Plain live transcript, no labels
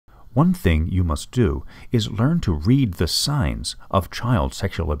One thing you must do is learn to read the signs of child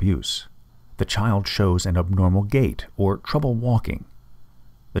sexual abuse. The child shows an abnormal gait or trouble walking.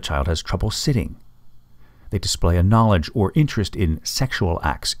 The child has trouble sitting. They display a knowledge or interest in sexual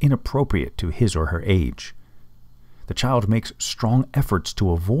acts inappropriate to his or her age. The child makes strong efforts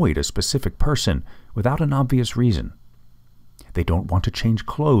to avoid a specific person without an obvious reason. They don't want to change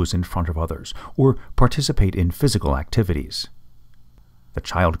clothes in front of others or participate in physical activities. The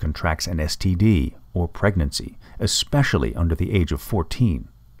child contracts an STD or pregnancy, especially under the age of 14.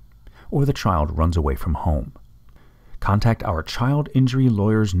 Or the child runs away from home. Contact our child injury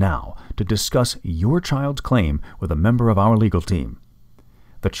lawyers now to discuss your child's claim with a member of our legal team.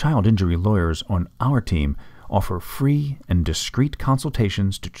 The child injury lawyers on our team offer free and discreet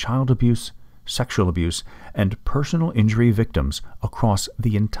consultations to child abuse, sexual abuse, and personal injury victims across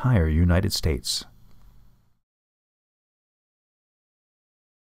the entire United States.